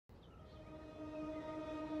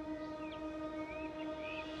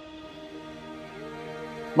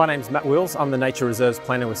My name's Matt Wills. I'm the Nature Reserves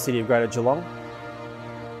Planner with City of Greater Geelong.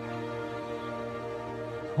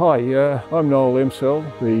 Hi, I'm Noel Emsell,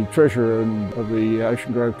 the Treasurer of the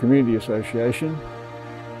Ocean Grove Community Association.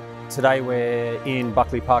 Today we're in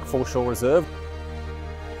Buckley Park Foreshore Reserve.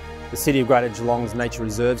 The City of Greater Geelong's Nature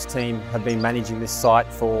Reserves team have been managing this site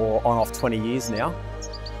for on off 20 years now.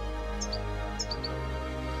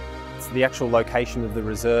 The actual location of the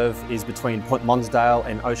reserve is between Point Lonsdale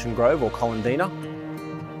and Ocean Grove or Colandina.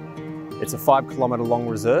 It's a 5-kilometre long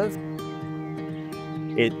reserve.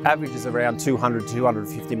 It averages around 200 to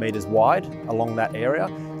 250 metres wide along that area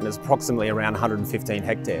and is approximately around 115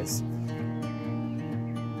 hectares.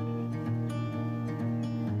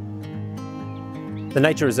 The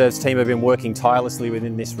Nature Reserves team have been working tirelessly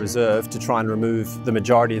within this reserve to try and remove the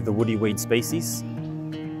majority of the woody weed species.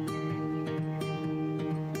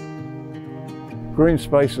 Green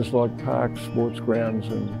spaces like parks, sports grounds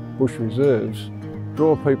and bush reserves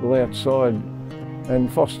draw people outside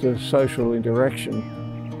and foster social interaction,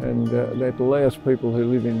 and that allows people who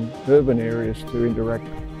live in urban areas to interact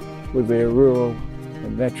with their rural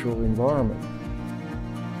and natural environment.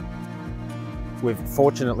 We've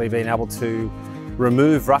fortunately been able to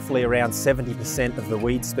remove roughly around 70% of the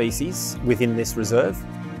weed species within this reserve.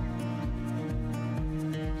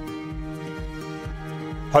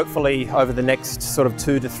 Hopefully over the next sort of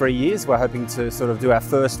 2 to 3 years, we're hoping to sort of do our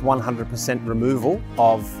first 100% removal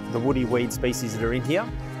of the woody weed species that are in here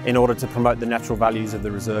in order to promote the natural values of the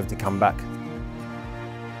reserve to come back.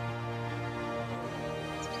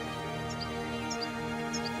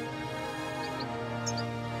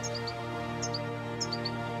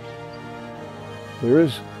 There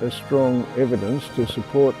is a strong evidence to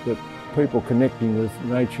support that people connecting with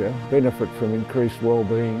nature benefit from increased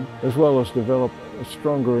well-being, as well as develop a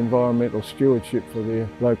stronger environmental stewardship for their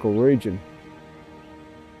local region.